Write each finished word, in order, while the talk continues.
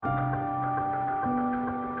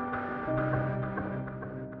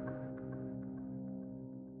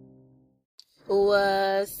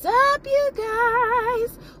What's up, you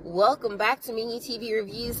guys? Welcome back to Mini TV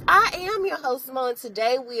Reviews. I am your host, Mo, and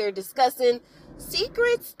today we are discussing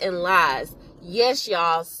Secrets and Lies. Yes,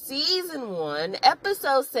 y'all, Season 1,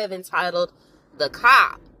 Episode 7, titled The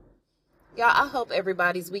Cop. Y'all, I hope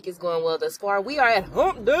everybody's week is going well thus far. We are at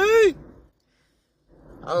hump day.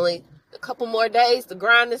 Only a couple more days to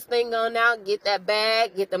grind this thing on out, get that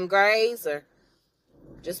bag, get them grades, or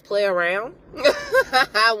just play around.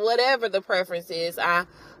 Whatever the preference is, I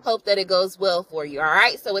hope that it goes well for you. All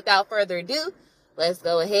right, so without further ado, let's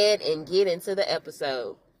go ahead and get into the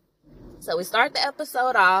episode. So we start the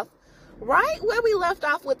episode off right where we left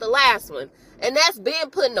off with the last one, and that's Ben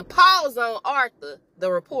putting a pause on Arthur,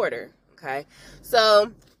 the reporter. Okay,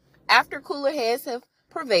 so after cooler heads have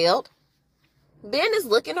prevailed, Ben is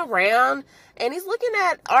looking around and he's looking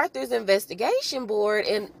at Arthur's investigation board,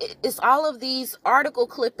 and it's all of these article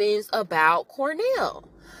clippings about Cornell.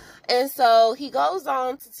 And so he goes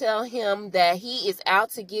on to tell him that he is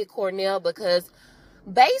out to get Cornell because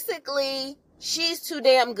basically she's too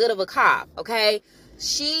damn good of a cop, okay?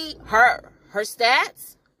 Her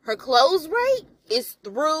stats, her close rate is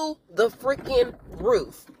through the freaking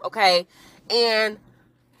roof, okay? And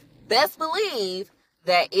best believe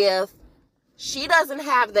that if she doesn't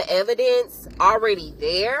have the evidence already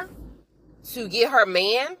there to get her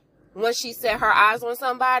man once she set her eyes on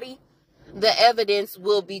somebody, the evidence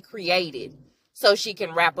will be created so she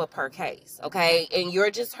can wrap up her case, okay? And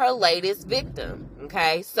you're just her latest victim,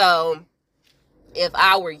 okay? So if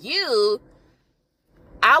I were you,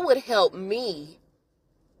 I would help me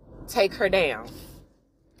take her down.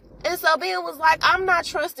 And so Ben was like, I'm not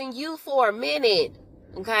trusting you for a minute.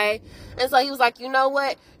 Okay. And so he was like, you know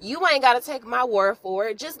what? You ain't got to take my word for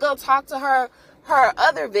it. Just go talk to her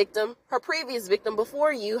other victim, her previous victim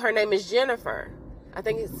before you. Her name is Jennifer. I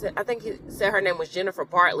think he said her name was Jennifer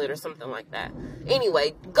Bartlett or something like that.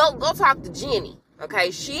 Anyway, go talk to Jenny.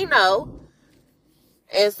 Okay. She know.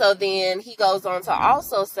 And so then he goes on to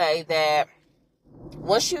also say that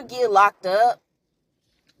once you get locked up,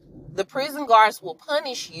 the prison guards will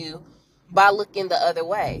punish you by looking the other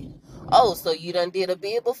way. Oh, so you done did a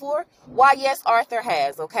bid before? Why, yes, Arthur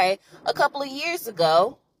has, okay? A couple of years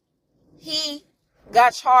ago, he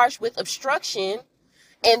got charged with obstruction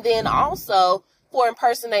and then also for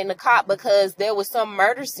impersonating a cop because there was some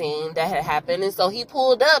murder scene that had happened. And so he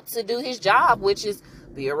pulled up to do his job, which is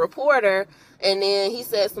be a reporter. And then he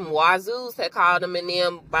said some wazoos had called him. And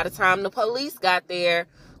then by the time the police got there,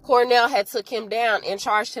 Cornell had took him down and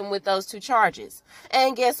charged him with those two charges.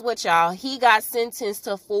 And guess what, y'all? He got sentenced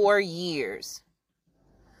to 4 years.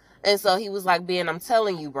 And so he was like, Ben, I'm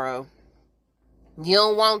telling you, bro, you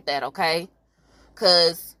don't want that, okay?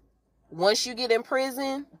 Because once you get in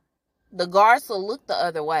prison, the guards will look the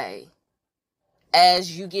other way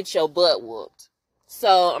as you get your butt whooped.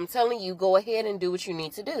 So I'm telling you, go ahead and do what you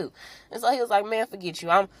need to do. And so he was like, man, forget you.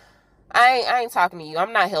 I ain't talking to you.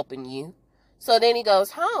 I'm not helping you. So then he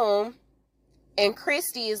goes home, and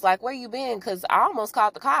Christy is like, where you been? Because I almost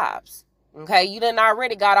called the cops. Okay, you done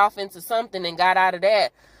already got off into something and got out of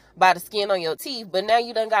that by the skin on your teeth, but now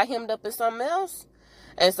you done got hemmed up in something else.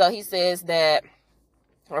 And so he says that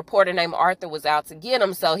a reporter named Arthur was out to get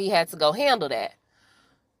him, so he had to go handle that.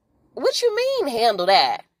 What you mean handle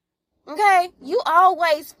that? Okay, you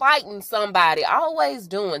always fighting somebody, always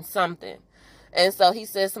doing something. And so he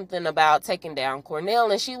said something about taking down Cornell.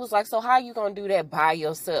 And she was like, so how you going to do that by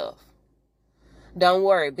yourself? Don't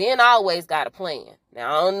worry. Ben always got a plan.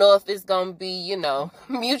 Now, I don't know if it's going to be,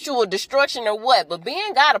 mutual destruction or what. But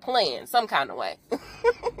Ben got a plan some kind of way.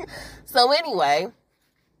 So anyway,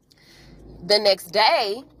 the next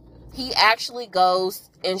day, he actually goes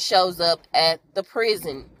and shows up at the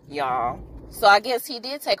prison, y'all. So I guess he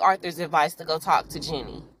did take Arthur's advice to go talk to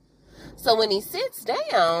Jenny. So when he sits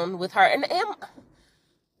down with her, and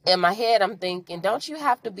in my head, I'm thinking, don't you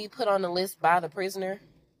have to be put on the list by the prisoner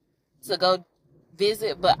to go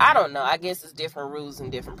visit? But I don't know. I guess it's different rules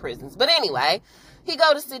in different prisons. But anyway, he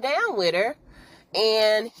go to sit down with her,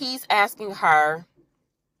 and he's asking her,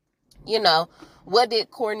 what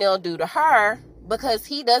did Cornell do to her? Because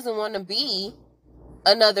he doesn't want to be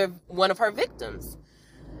another one of her victims.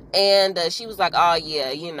 And she was like, oh,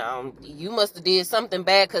 yeah, you must have did something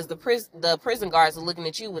bad because the prison guards are looking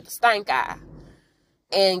at you with the stank eye.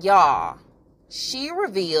 And y'all, she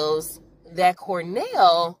reveals that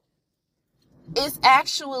Cornell is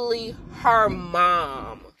actually her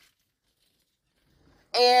mom.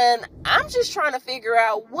 And I'm just trying to figure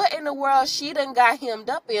out what in the world she done got hemmed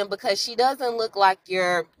up in, because she doesn't look like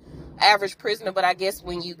your average prisoner. But I guess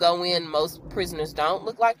when you go in, most prisoners don't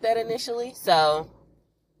look like that initially. So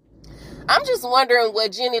I'm just wondering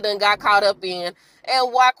what Jenny done got caught up in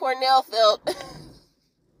and why Cornell felt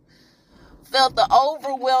the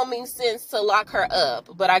overwhelming sense to lock her up.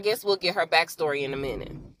 But I guess we'll get her backstory in a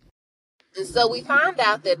minute. And so we find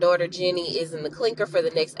out that daughter Jenny is in the clinker for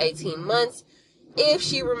the next 18 months if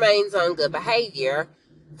she remains on good behavior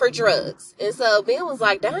for drugs. And so Ben was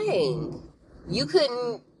like, dang, you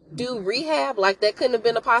couldn't do rehab? Like that couldn't have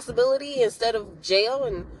been a possibility instead of jail?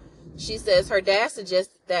 And she says her dad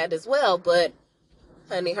suggested that as well. But,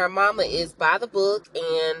 honey, her mama is by the book,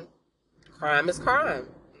 and crime is crime.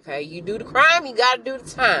 Okay, you do the crime, you got to do the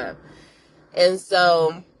time. And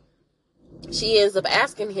so she ends up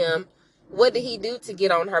asking him, what did he do to get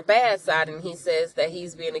on her bad side? And he says that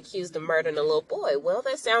he's being accused of murdering a little boy. Well,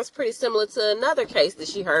 that sounds pretty similar to another case that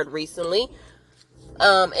she heard recently.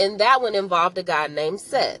 And that one involved a guy named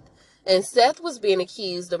Seth. And Seth was being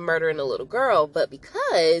accused of murdering a little girl, but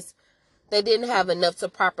because they didn't have enough to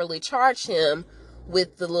properly charge him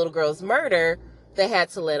with the little girl's murder, they had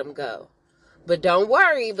to let him go. But don't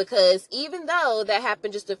worry, because even though that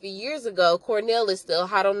happened just a few years ago, Cornell is still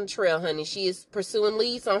hot on the trail, honey. She is pursuing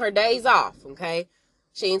leads on her days off, okay?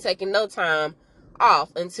 She ain't taking no time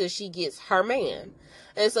off until she gets her man.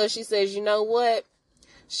 And so she says, you know what?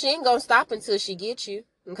 She ain't gonna stop until she gets you,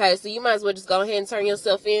 okay? So you might as well just go ahead and turn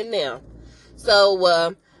yourself in now.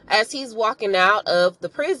 So as he's walking out of the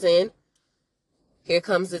prison, here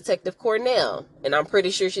comes Detective Cornell, and I'm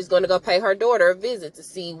pretty sure she's going to go pay her daughter a visit to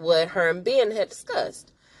see what her and Ben had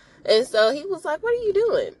discussed. And so he was like, what are you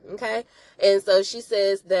doing? Okay. And so she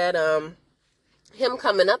says that him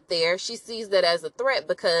coming up there, she sees that as a threat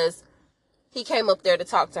because he came up there to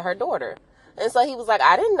talk to her daughter. And so he was like,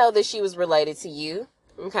 I didn't know that she was related to you.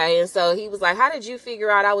 Okay. And so he was like, how did you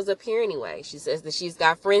figure out I was up here anyway? She says that she's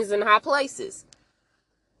got friends in high places.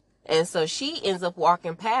 And so she ends up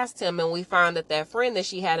walking past him, and we found that that friend that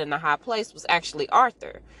she had in the high place was actually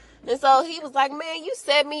Arthur. And so he was like, man, you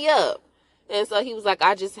set me up. And so he was like,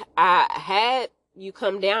 I had you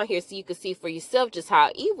come down here so you could see for yourself just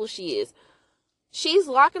how evil she is. She's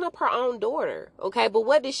locking up her own daughter. Okay, but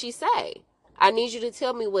what did she say? I need you to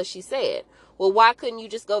tell me what she said. Well, why couldn't you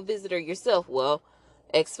just go visit her yourself? Well,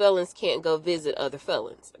 ex-felons can't go visit other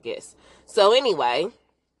felons, I guess. So anyway,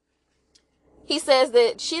 he says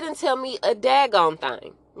that she didn't tell me a daggone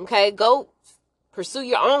thing. Okay, go pursue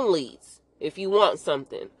your own leads if you want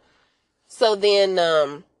something. So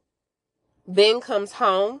then Ben comes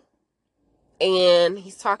home and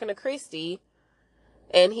he's talking to Christy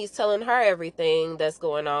and he's telling her everything that's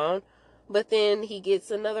going on. But then he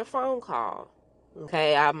gets another phone call.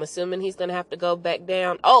 Okay, I'm assuming he's going to have to go back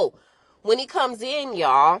down. Oh, when he comes in,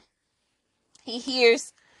 y'all, he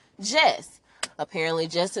hears Jess. Apparently,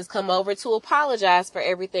 Jess has come over to apologize for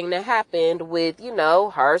everything that happened with,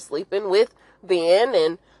 her sleeping with Ben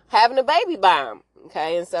and having a baby by him.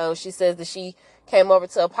 Okay, and so she says that she came over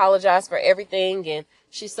to apologize for everything, and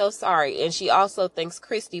she's so sorry. And she also thanks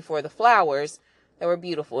Christy for the flowers that were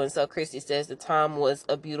beautiful. And so Christy says that Tom was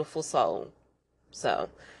a beautiful soul. So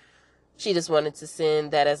she just wanted to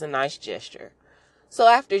send that as a nice gesture. So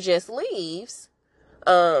after Jess leaves,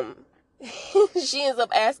 she ends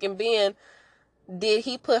up asking Ben, did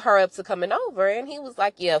he put her up to coming over? And he was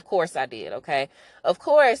like, yeah, of course I did. Okay. Of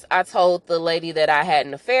course I told the lady that I had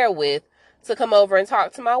an affair with to come over and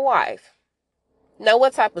talk to my wife. Now,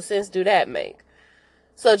 what type of sense do that make?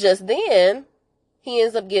 So just then he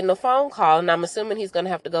ends up getting a phone call, and I'm assuming he's going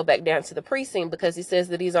to have to go back down to the precinct because he says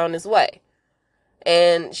that he's on his way.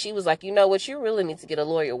 And she was like, you know what? You really need to get a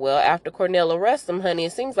lawyer. Well, after Cornell arrests him, honey,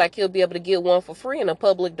 it seems like he'll be able to get one for free in a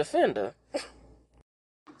public defender.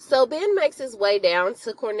 So Ben makes his way down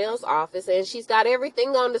to Cornell's office, and she's got everything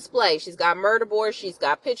on display. She's got murder boards. She's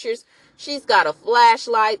got pictures. She's got a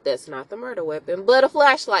flashlight. That's not the murder weapon, but a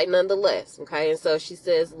flashlight nonetheless. Okay, and so she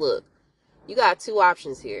says, look, you got two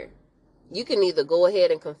options here. You can either go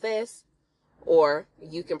ahead and confess, or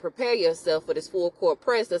you can prepare yourself for this full court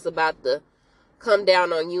press that's about to come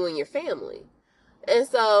down on you and your family. And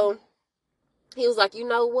so he was like, you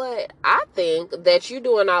know what? I think that you're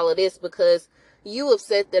doing all of this because you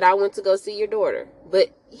upset that I went to go see your daughter.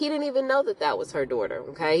 But he didn't even know that that was her daughter,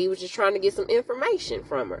 okay? He was just trying to get some information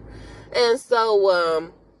from her. And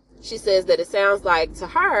so she says that it sounds like to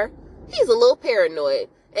her, he's a little paranoid.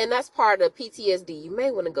 And that's part of PTSD. You may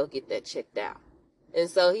want to go get that checked out. And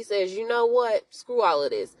so he says, you know what? Screw all of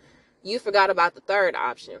this. You forgot about the third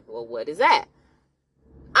option. Well, what is that?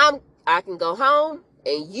 I can go home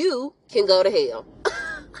and you can go to hell.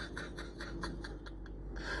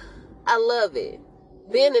 I love it.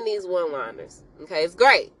 Ben in these one-liners. Okay, it's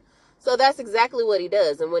great. So that's exactly what he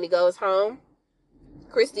does. And when he goes home,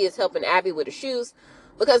 Christy is helping Abby with her shoes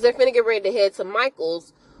because they're finna get ready to head to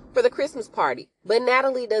Michael's for the Christmas party. But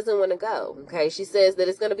Natalie doesn't want to go, okay? She says that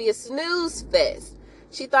it's going to be a snooze fest.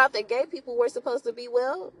 She thought that gay people were supposed to be,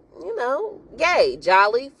 well, you know, gay,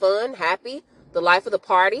 jolly, fun, happy, the life of the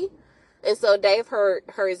party. And so Dave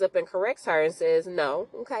hurries up and corrects her and says, no,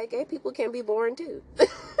 okay, gay people can be boring too.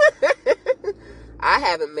 I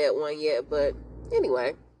haven't met one yet, but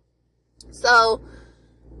anyway. So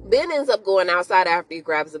Ben ends up going outside after he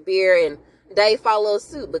grabs a beer, and Dave follows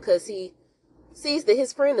suit because he sees that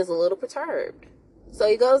his friend is a little perturbed. So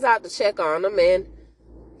he goes out to check on him, and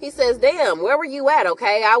he says, damn, where were you at,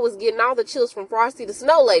 okay? I was getting all the chills from Frosty the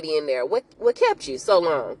Snow Lady in there. What kept you so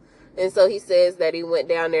long? And so he says that he went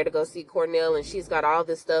down there to go see Cornell, and she's got all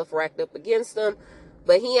this stuff racked up against him,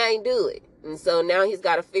 but he ain't do it. And so now he's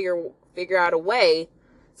got to figure out a way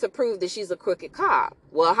to prove that she's a crooked cop.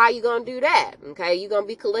 Well, how you gonna do that? Okay, you gonna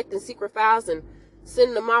be collecting secret files and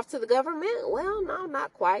sending them off to the government? Well, no,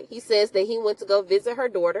 not quite. He says that he went to go visit her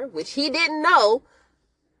daughter, which he didn't know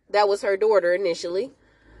that was her daughter initially.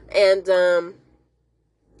 And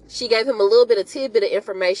she gave him a little bit of tidbit of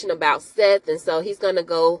information about Seth, and so he's gonna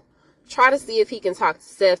go try to see if he can talk to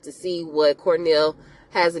Seth to see what Cornell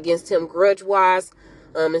has against him grudge-wise,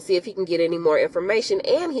 and see if he can get any more information.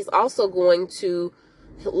 And he's also going to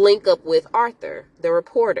link up with Arthur, the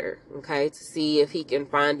reporter, okay, to see if he can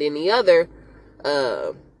find any other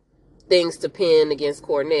things to pin against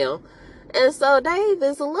Cornell. And so Dave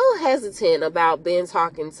is a little hesitant about Ben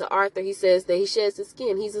talking to Arthur. He says that he sheds his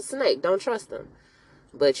skin. He's a snake. Don't trust him.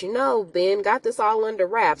 But you know, Ben got this all under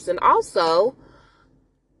wraps. And also,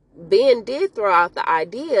 Ben did throw out the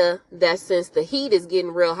idea that since the heat is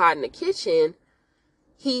getting real hot in the kitchen,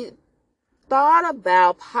 he thought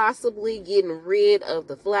about possibly getting rid of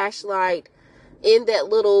the flashlight in that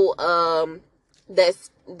little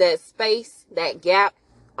that space, that gap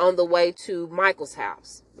on the way to Michael's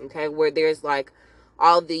house, okay, where there's like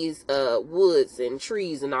all these woods and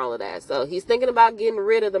trees and all of that. So he's thinking about getting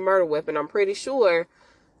rid of the murder weapon. I'm pretty sure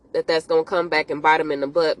that that's gonna come back and bite him in the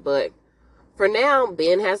butt, but for now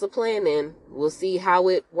Ben has a plan, and we'll see how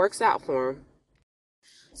it works out for him.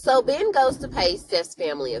 So Ben goes to pay Steph's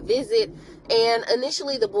family a visit, and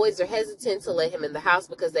initially the boys are hesitant to let him in the house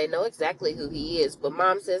because they know exactly who he is. But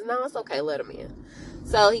Mom says, no, it's okay, let him in.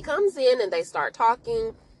 So he comes in and they start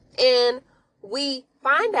talking, and we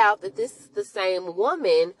find out that this is the same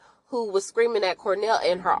woman who was screaming at Cornell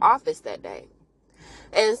in her office that day.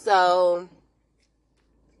 And so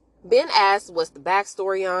Ben asks what's the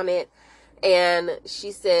backstory on it, and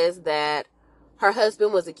she says that her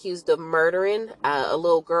husband was accused of murdering a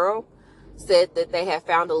little girl, said that they had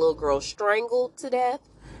found a little girl strangled to death,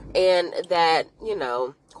 and that, you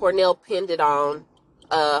know, Cornell pinned it on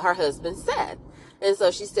her husband, Seth. And so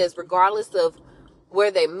she says regardless of where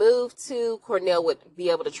they moved to, Cornell would be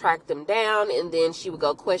able to track them down, and then she would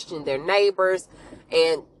go question their neighbors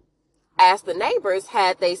and ask the neighbors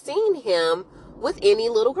had they seen him with any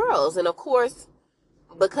little girls. And of course,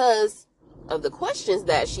 because of the questions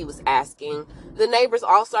that she was asking, the neighbors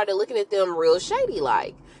all started looking at them real shady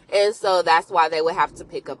like. And so that's why they would have to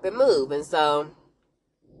pick up and move. And so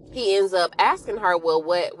he ends up asking her, well,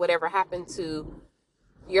 whatever happened to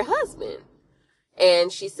your husband?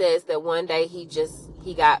 And she says that one day he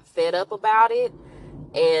got fed up about it,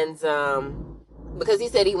 and because he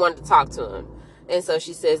said he wanted to talk to him. And so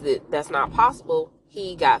she says that that's not possible.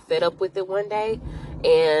 He got fed up with it one day,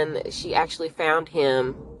 and she actually found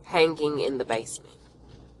him hanging in the basement.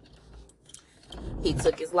 He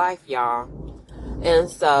took his life, y'all. And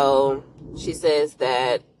so she says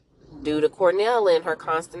that due to Cornell and her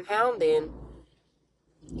constant hounding,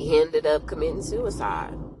 he ended up committing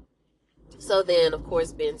suicide. So then, of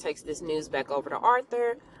course, Ben takes this news back over to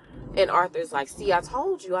Arthur, and Arthur's like, see, I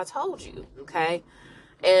told you, okay?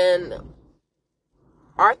 And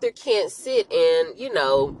Arthur can't sit and, you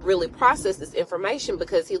know, really process this information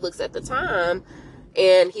because he looks at the time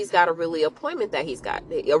and he's got a really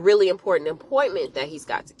important appointment that he's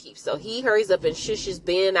got to keep. So he hurries up and shushes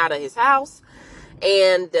Ben out of his house,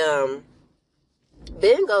 and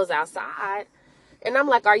Ben goes outside, and I'm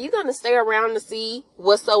like, are you going to stay around to see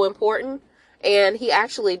what's so important? And he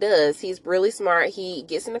actually does. He's really smart. He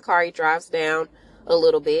gets in the car, he drives down a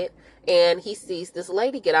little bit, and he sees this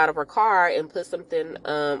lady get out of her car and put something,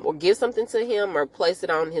 or give something to him or place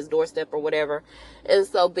it on his doorstep or whatever. And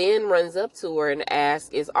so Ben runs up to her and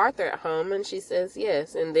asks, is Arthur at home? And she says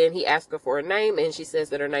yes. And then he asks her for her name, and she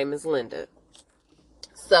says that her name is Linda.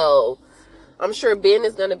 So I'm sure Ben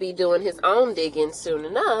is going to be doing his own digging soon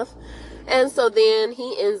enough. And so then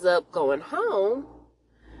he ends up going home,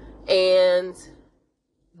 and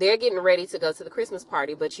they're getting ready to go to the Christmas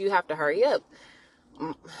party, but you have to hurry up.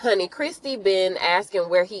 honey, Christy been asking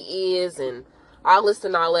where he is and all this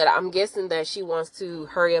and all that. I'm guessing that she wants to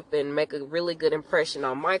hurry up and make a really good impression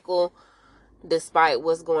on Michael, despite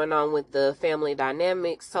what's going on with the family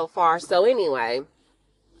dynamics so far. So anyway,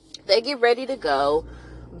 they get ready to go.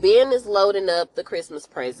 Ben is loading up the Christmas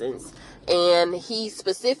presents, and he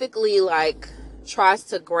specifically tries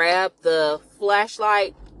to grab the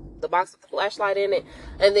flashlight, the box with the flashlight in it,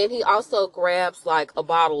 and then he also grabs a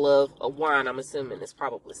bottle of wine. I'm assuming it's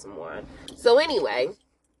probably some wine. So anyway,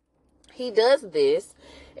 he does this,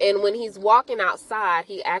 and when he's walking outside,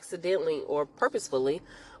 he accidentally or purposefully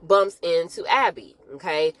bumps into Abby,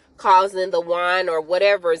 okay, causing the wine or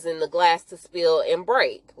whatever's in the glass to spill and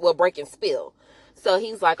break and spill. So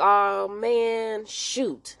he's like, oh man,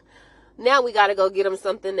 shoot. Now we got to go get him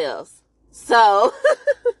something else. So,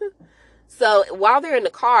 so while they're in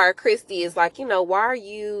the car, Christy is like, why are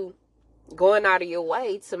you going out of your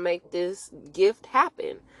way to make this gift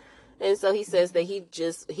happen? And so he says that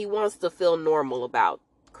he wants to feel normal about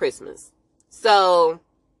Christmas. So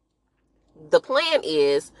the plan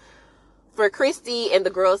is for Christy and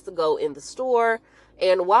the girls to go in the store.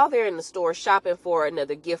 And while they're in the store shopping for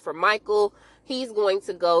another gift for Michael, he's going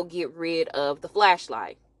to go get rid of the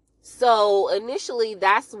flashlight. So initially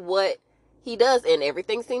that's what he does, and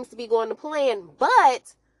everything seems to be going to plan.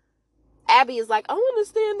 But Abby is like, I want to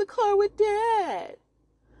stay in the car with Dad.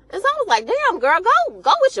 And so I was like, damn, girl,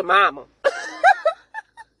 go with your mama.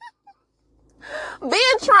 Ben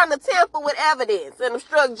trying to tamper with evidence and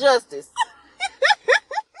obstruct justice.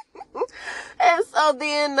 And so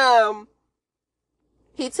then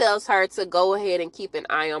he tells her to go ahead and keep an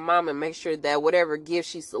eye on Mom and make sure that whatever gift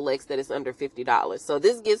she selects that is under $50. So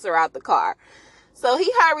this gets her out the car. So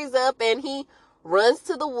he hurries up and he runs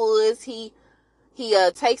to the woods. He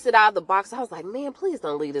takes it out of the box. I was like, man, please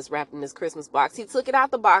don't leave this wrapped in this Christmas box. He took it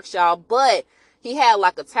out the box, y'all, but he had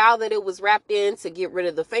a towel that it was wrapped in to get rid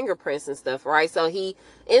of the fingerprints and stuff, right? So he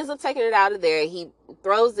ends up taking it out of there. He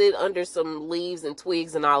throws it under some leaves and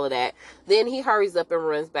twigs and all of that. Then he hurries up and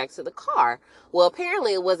runs back to the car. Well,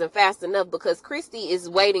 apparently it wasn't fast enough because Christy is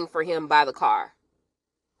waiting for him by the car.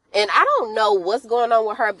 And I don't know what's going on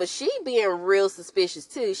with her, but she being real suspicious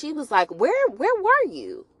too. She was like, where were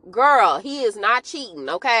you? Girl, he is not cheating,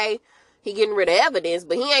 okay? He getting rid of evidence,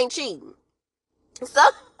 but he ain't cheating.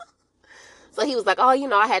 So he was like, oh,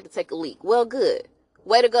 I had to take a leak. Well, good.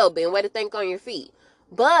 Way to go, Ben. Way to think on your feet.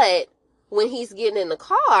 But when he's getting in the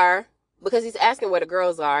car, because he's asking where the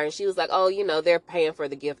girls are, and she was like, oh, they're paying for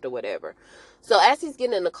the gift or whatever. So as he's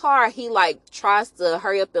getting in the car, he tries to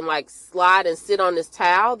hurry up and slide and sit on this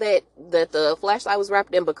towel that the flashlight was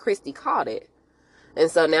wrapped in, but Christy caught it.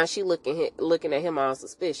 And so now she looking at him all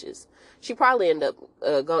suspicious. She probably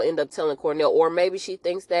gonna end up telling Cornell, or maybe she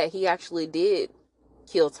thinks that he actually did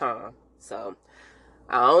kill Tom. So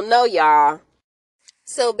I don't know, y'all.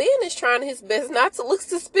 So Ben is trying his best not to look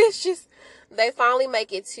suspicious. They finally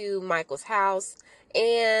make it to Michael's house,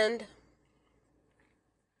 and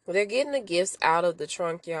they're getting the gifts out of the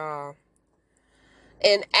trunk, y'all.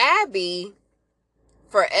 And Abby,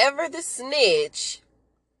 forever the snitch,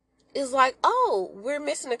 is like, oh, we're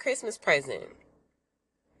missing a Christmas present.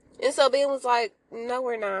 And so Ben was like, no,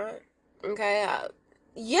 we're not. Okay.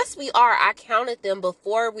 Yes, we are. I counted them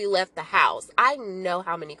before we left the house. I know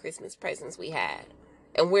how many Christmas presents we had.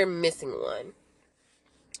 And we're missing one.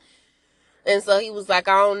 And so he was like,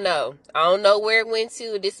 I don't know. I don't know where it went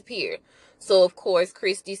to. It disappeared. So, of course,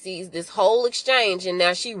 Christy sees this whole exchange, and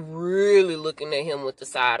now she really looking at him with the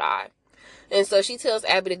side eye. And so she tells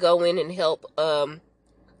Abby to go in and help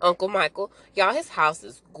Uncle Michael. Y'all, his house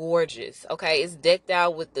is gorgeous, okay? It's decked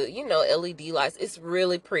out with the, LED lights. It's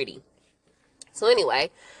really pretty. So anyway,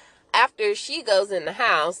 after she goes in the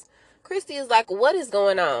house, Christy is like, what is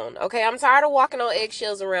going on? Okay, I'm tired of walking on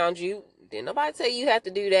eggshells around you. Didn't nobody tell you have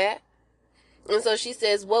to do that? And so she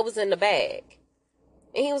says, what was in the bag?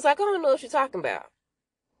 And he was like, I don't know what you're talking about.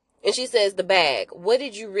 And she says, the bag. What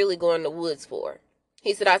did you really go in the woods for?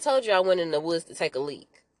 He said, I told you I went in the woods to take a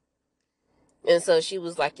leak. And so she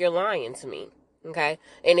was like, you're lying to me. Okay?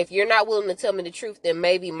 And if you're not willing to tell me the truth, then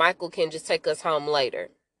maybe Michael can just take us home later.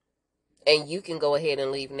 And you can go ahead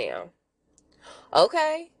and leave now.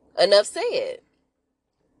 Okay. Enough said.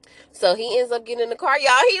 So he ends up getting in the car.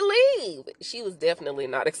 Y'all, he leave. She was definitely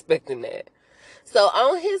not expecting that. So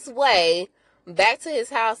on his way back to his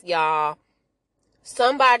house, y'all,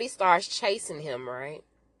 somebody starts chasing him, right?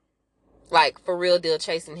 For real deal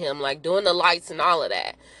chasing him, doing the lights and all of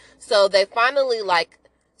that. So they finally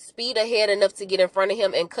speed ahead enough to get in front of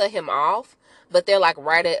him and cut him off, but they're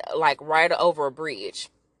right over a bridge.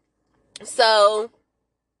 So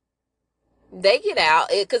they get out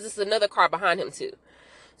because it's another car behind him too.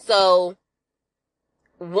 So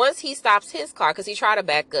once he stops his car, because he tried to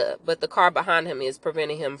back up, but the car behind him is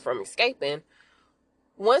preventing him from escaping.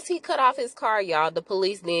 Once he cut off his car, y'all, the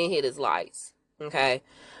police then hit his lights. Okay?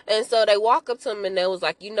 And so they walk up to him and they was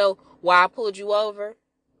like, you know why I pulled you over?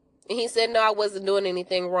 And he said, no, I wasn't doing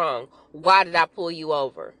anything wrong. Why did I pull you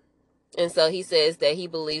over? And so he says that he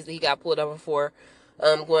believes that he got pulled over for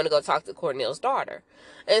going to go talk to Cornell's daughter.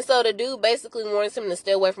 And so the dude basically warns him to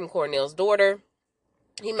stay away from Cornell's daughter.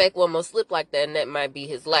 He make one more slip like that, and that might be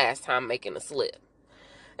his last time making a slip.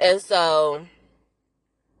 And so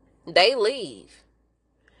they leave.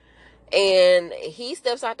 And he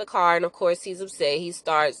steps out the car, and of course he's upset. He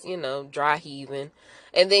starts, dry heaving.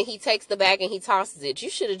 And then he takes the bag and he tosses it. You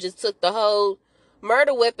should have just took the whole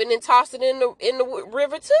murder weapon and tossed it in the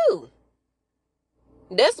river too.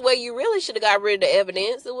 That's where you really should have got rid of the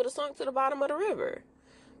evidence. It would have sunk to the bottom of the river.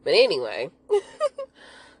 But anyway,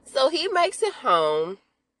 so he makes it home.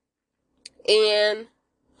 And,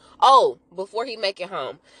 before he make it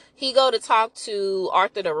home, he go to talk to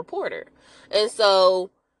Arthur the reporter. And so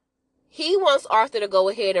he wants Arthur to go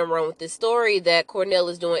ahead and run with this story that Cornell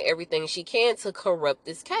is doing everything she can to corrupt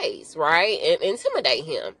this case, right? And intimidate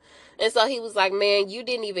him. And so he was like, man, you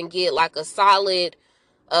didn't even get like a solid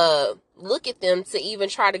look at them to even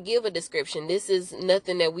try to give a description. This is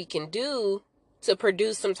nothing that we can do to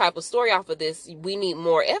produce some type of story off of this. We need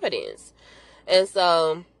more evidence. And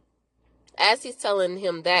so as he's telling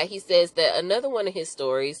him that, he says that another one of his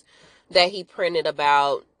stories that he printed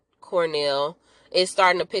about Cornell is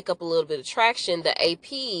starting to pick up a little bit of traction. The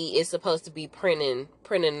AP is supposed to be printing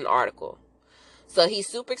an article. So he's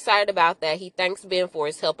super excited about that. He thanks Ben for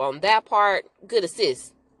his help on that part. Good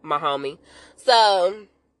assist, my homie. So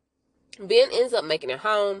Ben ends up making it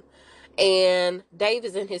home, and Dave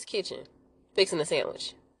is in his kitchen fixing a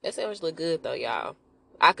sandwich. That sandwich look good though, y'all.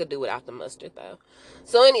 I could do without the mustard though.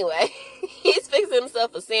 So anyway, he's fixing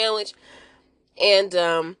himself a sandwich,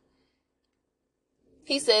 and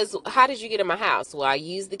he says, how did you get in my house? Well, I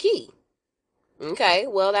used the key. Okay,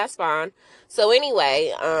 well, that's fine. So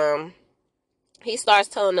anyway, he starts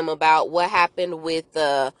telling them about what happened with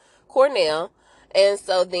Cornell. And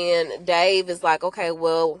so then Dave is like, okay,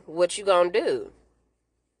 well, what you gonna do?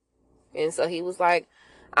 And so he was like,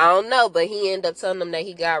 I don't know. But he ended up telling them that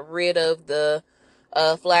he got rid of the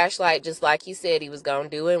flashlight just like he said he was gonna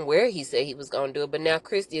do and where he said he was gonna do it. But now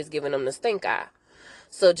Christy is giving him the stink eye.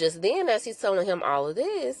 So just then, as he's telling him all of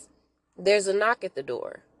this, there's a knock at the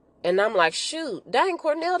door. And I'm like, shoot, dang,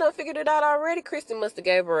 Cornell done figured it out already. Christy must have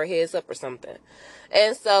gave her a heads up or something.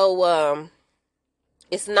 And so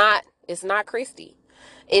it's not Christy.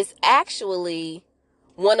 It's actually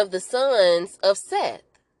one of the sons of Seth.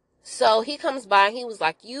 So he comes by and he was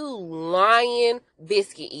like, you lying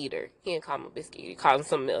biscuit eater. He didn't call him a biscuit eater. He called him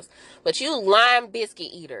something else. But you lying biscuit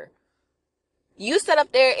eater. You sat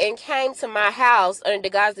up there and came to my house under the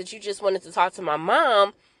guise that you just wanted to talk to my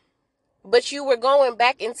mom, but you were going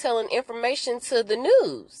back and telling information to the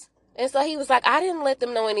news. And so he was like, I didn't let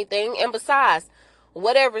them know anything. And besides,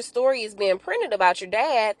 whatever story is being printed about your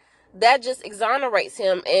dad, that just exonerates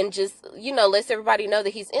him and just, lets everybody know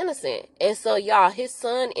that he's innocent. And so, y'all, his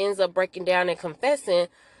son ends up breaking down and confessing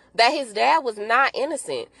that his dad was not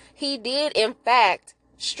innocent. He did, in fact,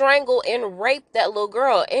 strangle and rape that little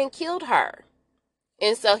girl and killed her.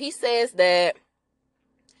 And so he says that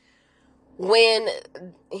when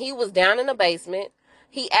he was down in the basement,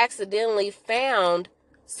 he accidentally found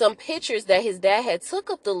some pictures that his dad had took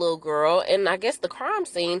of the little girl and I guess the crime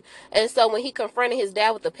scene. And so when he confronted his dad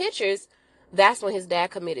with the pictures, that's when his dad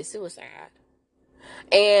committed suicide.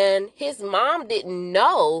 And his mom didn't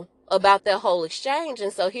know about that whole exchange.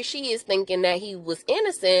 And so here she is thinking that he was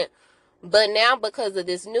innocent. But now because of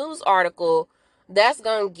this news article, that's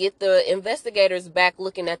going to get the investigators back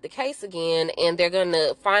looking at the case again, and they're going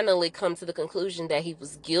to finally come to the conclusion that he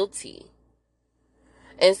was guilty.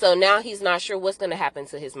 And so now he's not sure what's going to happen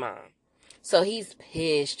to his mom. So he's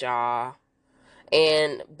pissed, y'all.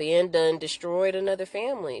 And Ben done destroyed another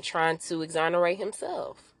family trying to exonerate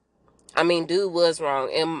himself. I mean, dude was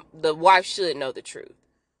wrong, and the wife should know the truth.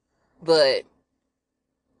 But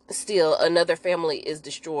still, another family is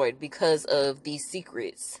destroyed because of these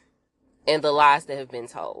secrets and the lies that have been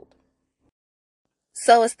told.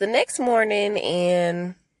 So it's the next morning,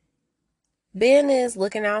 and Ben is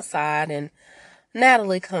looking outside, and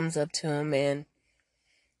Natalie comes up to him, and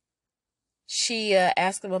she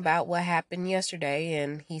asks him about what happened yesterday,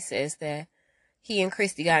 and he says that he and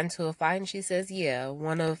Christy got into a fight, and she says, yeah,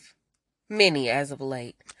 one of many as of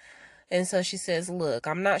late. And so she says, look,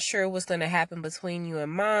 I'm not sure what's going to happen between you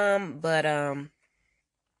and Mom, but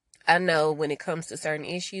I know when it comes to certain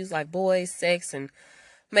issues like boys, sex, and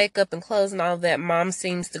makeup and clothes and all that, Mom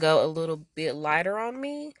seems to go a little bit lighter on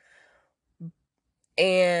me.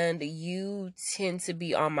 And you tend to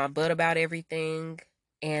be on my butt about everything.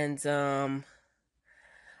 And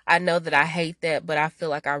I know that I hate that, but I feel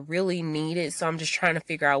like I really need it. So I'm just trying to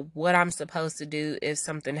figure out what I'm supposed to do if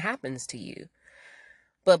something happens to you.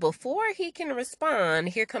 But before he can respond,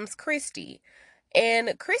 here comes Christy.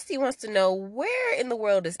 And Christy wants to know, where in the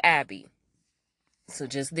world is Abby? So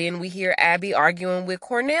just then we hear Abby arguing with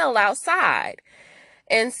Cornell outside.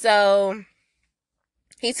 And so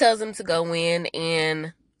he tells him to go in,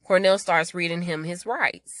 and Cornell starts reading him his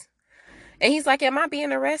rights. And he's like, am I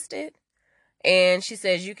being arrested? And she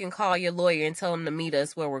says, you can call your lawyer and tell him to meet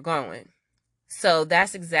us where we're going. So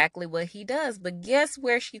that's exactly what he does. But guess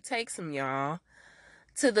where she takes him, y'all?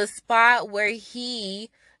 To the spot where he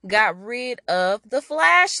got rid of the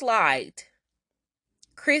flashlight.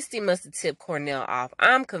 Christy must have tipped Cornell off.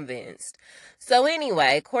 I'm convinced. So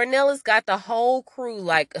anyway, Cornell has got the whole crew,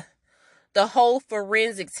 like the whole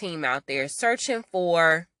forensic team out there searching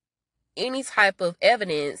for any type of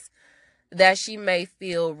evidence that she may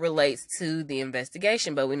feel relates to the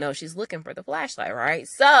investigation. But we know she's looking for the flashlight, right?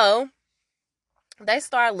 So they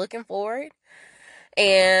start looking for it.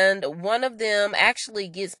 And one of them actually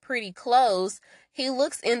gets pretty close. He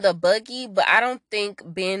looks in the buggy, but I don't think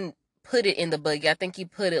Ben put it in the buggy. I think he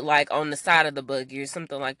put it like on the side of the buggy or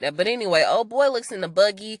something like that. But anyway, old boy looks in the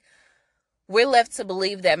buggy. We're left to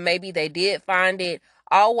believe that maybe they did find it,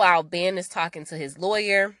 all while Ben is talking to his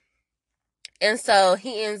lawyer. And so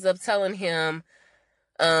he ends up telling him,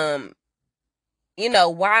 you know,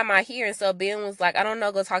 why am I here? And so Ben was like, I don't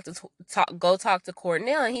know, go talk to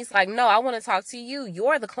Cornell. And he's like, no, I want to talk to you.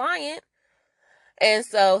 You're the client. And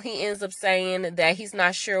so he ends up saying that he's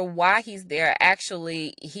not sure why he's there.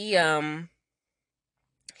 Actually, he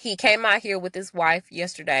came out here with his wife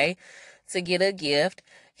yesterday to get a gift.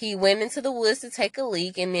 He went into the woods to take a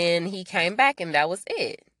leak, and then he came back, and that was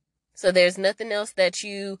it. So there's nothing else that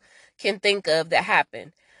you can think of that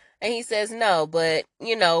happened. And he says no, but,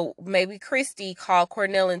 you know, maybe Christy called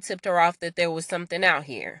Cornell and tipped her off that there was something out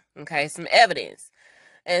here, okay, some evidence.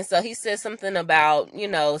 And so he says something about, you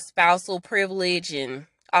know, spousal privilege and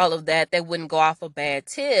all of that. They wouldn't go off a bad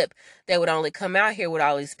tip. They would only come out here with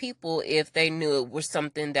all these people if they knew it was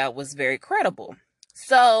something that was very credible.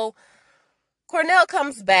 So Cornell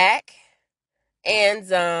comes back,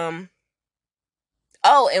 and and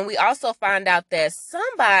we also find out that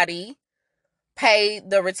somebody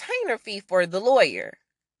paid the retainer fee for the lawyer.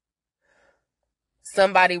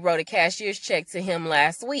 Somebody wrote a cashier's check to him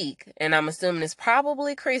last week, and I'm assuming it's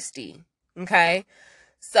probably Christy. Okay?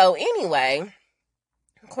 So anyway,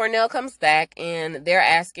 Cornell comes back, and they're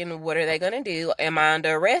asking, what are they going to do? Am I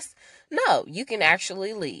under arrest? No, you can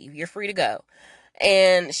actually leave. You're free to go.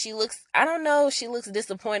 And she looks, I don't know, she looks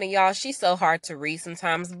disappointed, y'all. She's so hard to read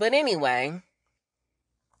sometimes. But anyway,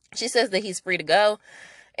 she says that he's free to go.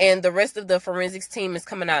 And the rest of the forensics team is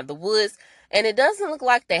coming out of the woods. And it doesn't look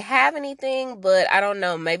like they have anything, but I don't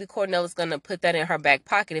know. Maybe Cornell is going to put that in her back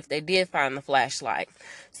pocket if they did find the flashlight.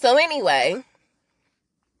 So anyway,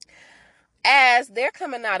 as they're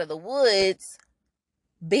coming out of the woods,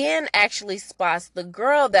 Ben actually spots the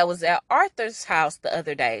girl that was at Arthur's house the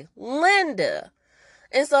other day, Linda.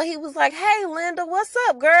 And so he was like, hey, Linda, what's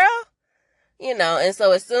up, girl? You know, and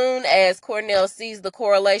so as soon as Cornell sees the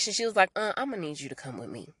correlation, she was like, I'm going to need you to come with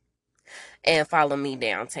me and follow me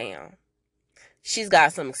downtown. She's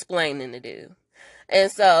got some explaining to do.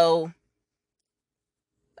 And so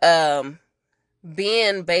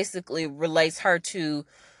Ben basically relates her to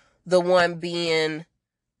the one being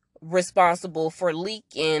responsible for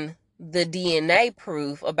leaking the DNA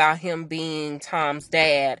proof about him being Tom's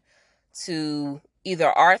dad to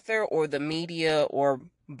either Arthur or the media or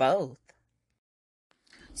both.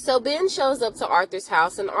 So Ben shows up to Arthur's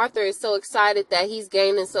house, and Arthur is so excited that he's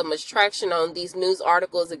gaining so much traction on these news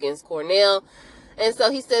articles against Cornell. And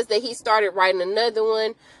so he says that he started writing another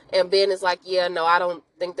one, and Ben is like, yeah, no, I don't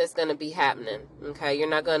think that's going to be happening. Okay, you're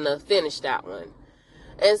not going to finish that one.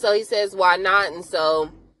 And so he says, why not? And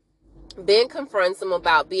so Ben confronts him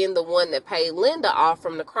about being the one that paid Linda off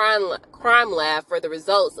from the crime lab for the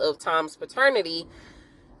results of Tom's paternity,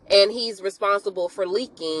 and he's responsible for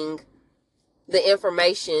leaking the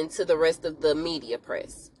information to the rest of the media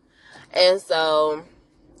press. And so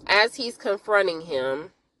as he's confronting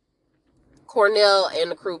him, Cornell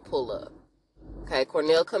and the crew pull up. Okay,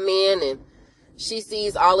 Cornell come in, and she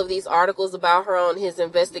sees all of these articles about her on his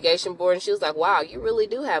investigation board, and she was like, wow, you really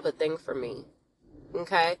do have a thing for me.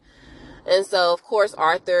 Okay. And so, of course,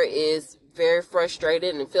 Arthur is very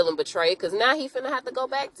frustrated and feeling betrayed because now he's finna have to go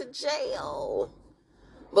back to jail.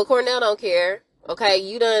 But Cornell don't care. Okay,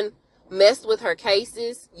 you done messed with her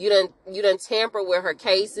cases. You done tampered with her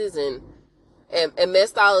cases and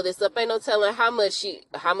messed all of this up. Ain't no telling how much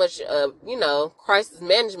crisis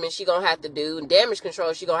management she gonna have to do and damage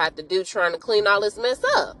control she gonna have to do trying to clean all this mess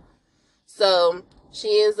up. So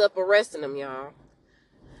she ends up arresting him, y'all.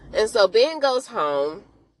 And so Ben goes home,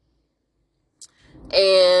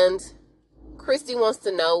 and Christy wants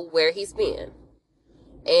to know where he's been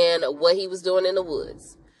and what he was doing in the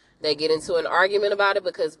woods. They get into an argument about it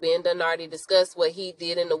because Ben done already discussed what he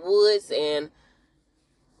did in the woods, and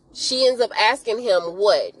she ends up asking him,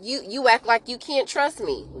 what? You act like you can't trust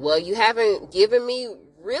me. Well, you haven't given me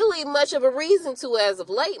really much of a reason to as of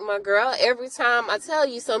late, my girl. Every time I tell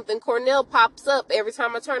you something, Cornell pops up every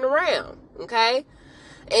time I turn around, okay?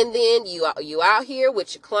 And then you out here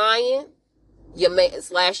with your client, your man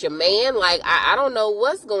 / your man. Like, I don't know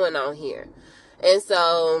what's going on here. And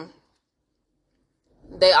so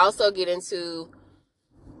they also get into,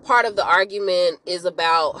 part of the argument is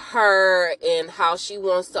about her and how she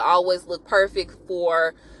wants to always look perfect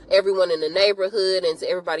for everyone in the neighborhood and to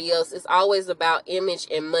everybody else. It's always about image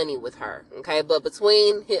and money with her, okay? But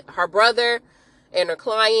between her brother and her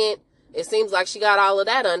client, it seems like she got all of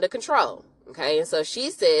that under control, okay? And so she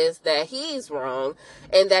says that he's wrong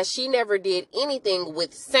and that she never did anything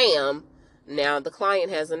with Sam. Now the client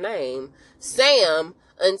has a name, Sam,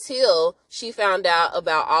 until she found out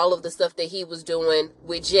about all of the stuff that he was doing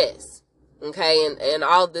with Jess, okay, and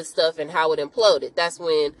all this stuff and how it imploded. That's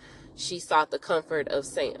when she sought the comfort of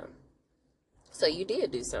Sam. So you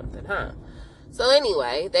did do something, huh? So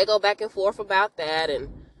anyway, they go back and forth about that, and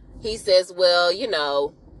he says, well,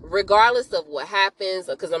 regardless of what happens,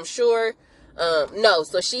 because I'm sure,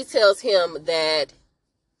 so she tells him that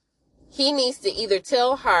he needs to either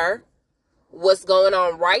tell her what's going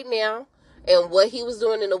on right now and what he was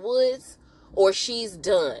doing in the woods, or she's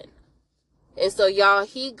done. And so, y'all,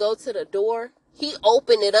 he go to the door, he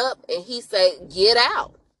open it up, and he say, get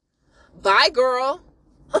out. Bye, girl.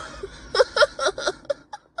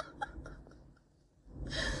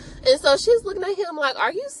 And so she's looking at him like,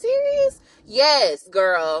 are you serious? Yes,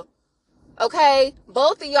 girl. Okay,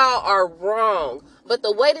 both of y'all are wrong. But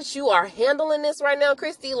the way that you are handling this right now,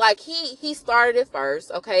 Christy, like he started it first.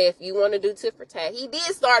 Okay, if you want to do tit for tat, he did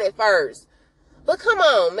start it first. But come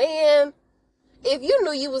on, man. If you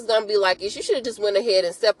knew you was going to be like this, you should have just went ahead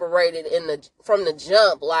and separated from the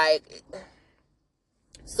jump. Like,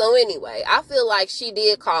 so anyway, I feel like she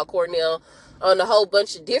did call Cornell on a whole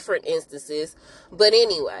bunch of different instances. But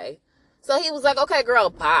anyway, so he was like, okay, girl,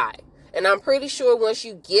 bye. And I'm pretty sure once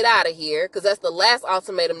you get out of here, because that's the last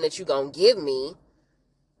ultimatum that you're going to give me,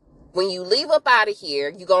 when you leave up out of here,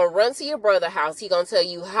 you're going to run to your brother's house. He's going to tell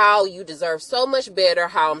you how you deserve so much better,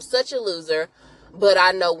 how I'm such a loser. But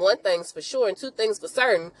I know one thing's for sure and two things for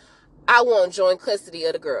certain. I won't join custody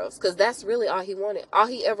of the girls, because that's really all he wanted. All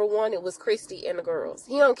he ever wanted was Christy and the girls.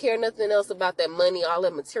 He don't care nothing else about that money, all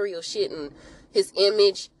that material shit, and his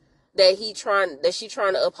image that she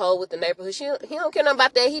trying to uphold with the neighborhood. He don't care nothing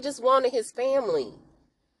about that. He just wanted his family.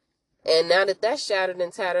 And now that that's shattered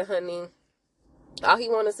and tattered, honey, all he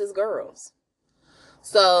wants is his girls.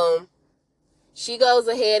 So she goes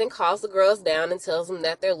ahead and calls the girls down and tells them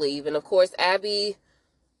that they're leaving. Of course, Abby,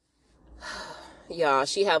 y'all,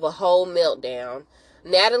 she have a whole meltdown.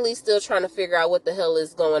 Natalie's still trying to figure out what the hell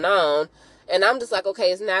is going on. And I'm just like,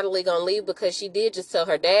 okay, is Natalie going to leave? Because she did just tell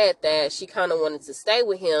her dad that she kind of wanted to stay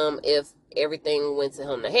with him if everything went to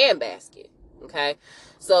him in the handbasket. Okay?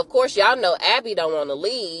 So, of course, y'all know Abby don't want to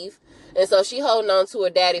leave. And so she holding on to her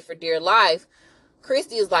daddy for dear life.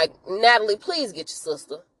 Christy is like, Natalie, please get your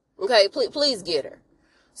sister. Okay? Please get her.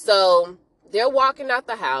 So they're walking out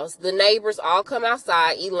the house. The neighbors all come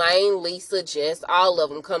outside. Elaine, Lisa, Jess, all of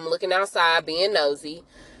them come looking outside, being nosy.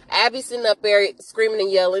 Abby sitting up there screaming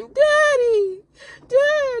and yelling, Daddy,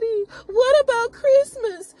 Daddy, what about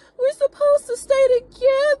Christmas? We're supposed to stay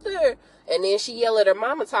together. And then she yelled at her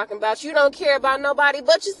mama talking about, you don't care about nobody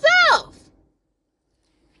but yourself.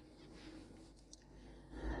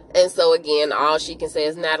 And so again, all she can say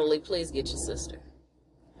is, Natalie, please get your sister.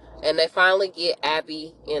 And they finally get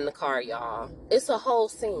Abby in the car, y'all. It's a whole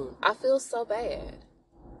scene. I feel so bad.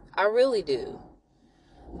 I really do.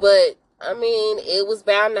 But, I mean, it was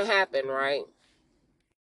bound to happen, right?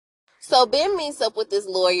 So Ben meets up with this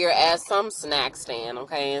lawyer at some snack stand,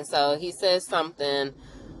 okay? And so he says something,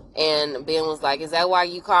 and Ben was like, is that why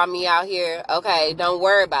you called me out here? Okay, don't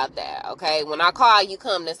worry about that, okay? When I call, you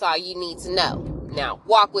come. That's all you need to know. Now,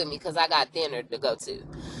 walk with me, because I got dinner to go to.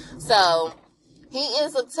 So he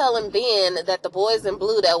ends up telling Ben that the boys in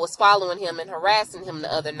blue that was following him and harassing him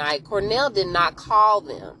the other night, Cornell did not call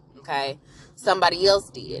them, Okay? Somebody else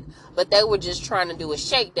did. But they were just trying to do a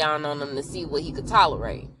shakedown on him to see what he could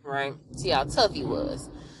tolerate, right? See how tough he was.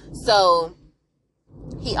 So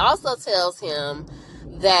he also tells him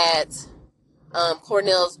that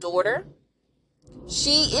Cornell's daughter,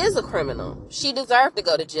 she is a criminal. She deserved to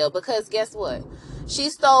go to jail because guess what? She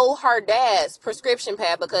stole her dad's prescription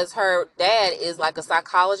pad because her dad is like a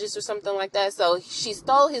psychologist or something like that. So she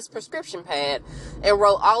stole his prescription pad and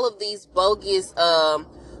wrote all of these bogus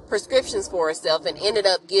prescriptions for herself and ended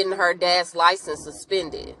up getting her dad's license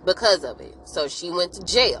suspended because of it. So she went to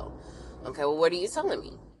jail. Okay, well, what are you telling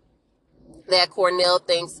me? That Cornell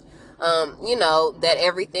thinks, that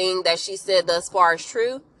everything that she said thus far is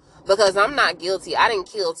true? Because I'm not guilty. I didn't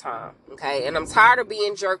kill Tom, okay? And I'm tired of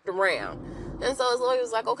being jerked around. And so his lawyer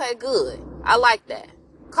was like, okay, good. I like that.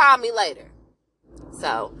 Call me later.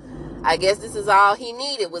 So I guess this is all he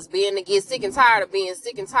needed was being to get sick and tired of being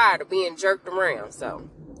sick and tired of being jerked around. So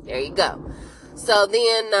there you go. So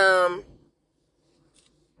then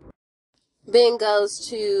Ben goes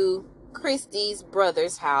to Christy's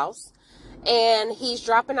brother's house. And he's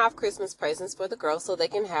dropping off Christmas presents for the girls so they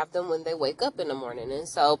can have them when they wake up in the morning. And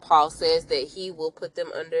so Paul says that he will put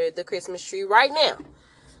them under the Christmas tree right now.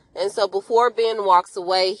 And so before Ben walks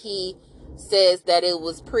away, he says that it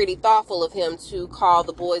was pretty thoughtful of him to call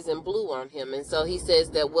the boys in blue on him. And so he says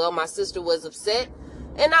that, well, my sister was upset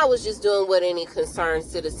and I was just doing what any concerned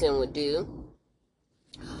citizen would do.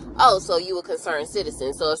 Oh, so you a concerned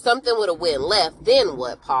citizen. So if something would have went left, then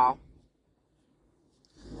what, Paul?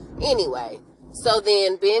 Anyway, so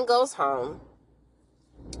then Ben goes home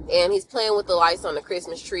and he's playing with the lights on the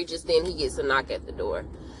Christmas tree. Just then he gets a knock at the door.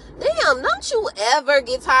 Damn, don't you ever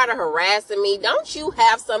get tired of harassing me? Don't you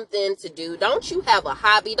have something to do? Don't you have a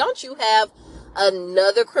hobby? Don't you have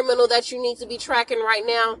another criminal that you need to be tracking right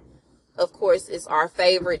now? Of course, it's our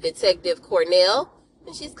favorite detective, Cornell,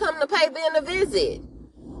 and she's come to pay Ben a visit.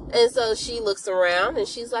 And so she looks around and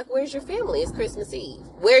she's like, where's your family? It's Christmas Eve.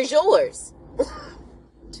 Where's yours?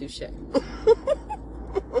 Touche.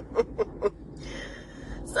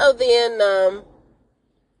 So then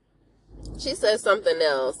she says something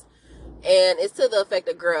else, and it's to the effect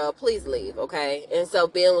of, girl, please leave, okay? And so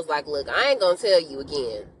Ben was like, look, I ain't gonna tell you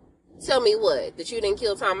again. Tell me what? That you didn't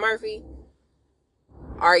kill Tom Murphy?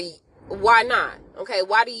 Why not? Okay,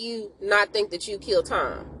 why do you not think that you killed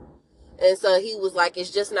Tom? And so he was like,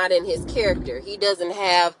 it's just not in his character. He doesn't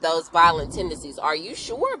have those violent tendencies. Are you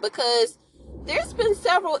sure? Because there's been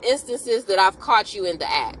several instances that I've caught you in the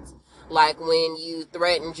act. Like when you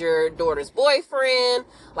threatened your daughter's boyfriend.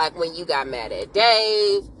 Like when you got mad at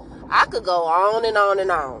Dave. I could go on and on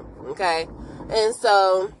and on. Okay? And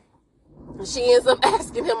so she ends up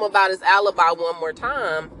asking him about his alibi one more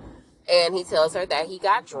time. And he tells her that he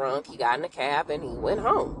got drunk. He got in a cab and he went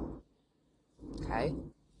home. Okay?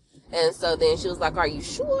 And so then she was like, are you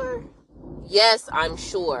sure? Yes, I'm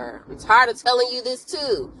sure. I'm tired of telling you this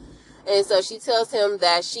too. And so she tells him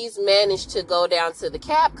that she's managed to go down to the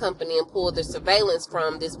cab company and pull the surveillance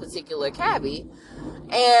from this particular cabbie.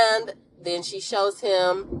 And then she shows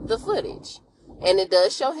him the footage. And it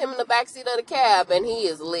does show him in the backseat of the cab. And he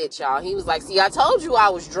is lit, y'all. He was like, see, I told you I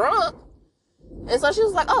was drunk. And so she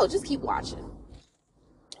was like, oh, just keep watching.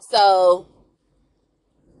 So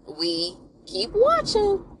we keep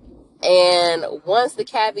watching. And once the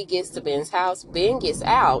cabbie gets to Ben's house, Ben gets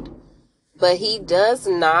out. But he does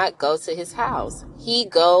not go to his house. He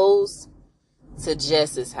goes to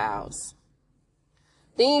Jess's house.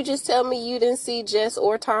 Didn't you just tell me you didn't see Jess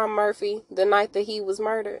or Tom Murphy the night that he was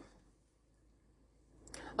murdered?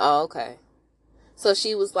 Oh, okay. So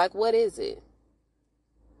she was like, what is it?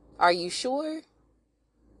 Are you sure?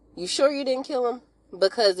 You sure you didn't kill him?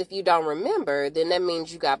 Because if you don't remember, then that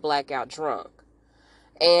means you got blackout drunk.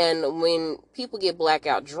 And when people get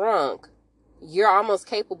blackout drunk, you're almost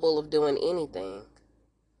capable of doing anything.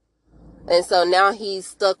 And so now he's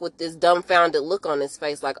stuck with this dumbfounded look on his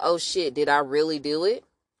face like, oh shit, did I really do it?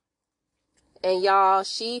 And y'all,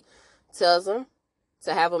 she tells him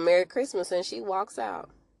to have a Merry Christmas and she walks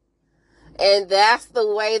out. And that's the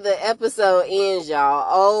way the episode ends, y'all.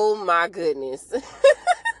 Oh my goodness.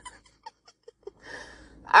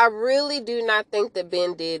 I really do not think that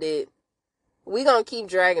Ben did it. We're going to keep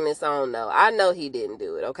dragging this on, though. I know he didn't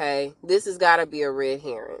do it, okay? This has got to be a red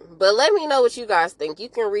herring. But let me know what you guys think. You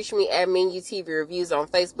can reach me at Menu TV Reviews on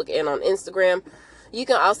Facebook and on Instagram. You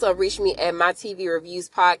can also reach me at My TV Reviews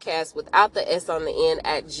Podcast without the S on the end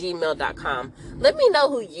at gmail.com. Let me know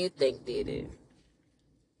who you think did it.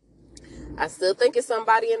 I still think it's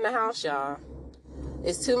somebody in the house, y'all.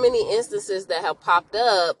 It's too many instances that have popped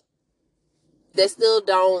up that still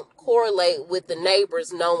don't correlate with the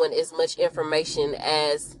neighbors knowing as much information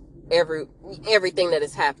as everything that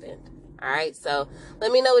has happened. All right, so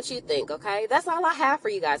let me know what you think. Okay, that's all I have for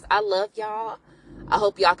you guys. I love y'all. I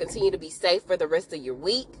hope y'all continue to be safe for the rest of your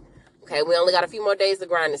week. Okay, we only got a few more days to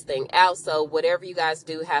grind this thing out, so whatever you guys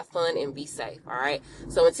do, have fun and be safe. All right,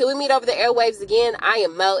 so until we meet over the airwaves again, I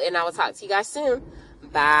am Mo, and I will talk to you guys soon.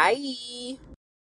 Bye.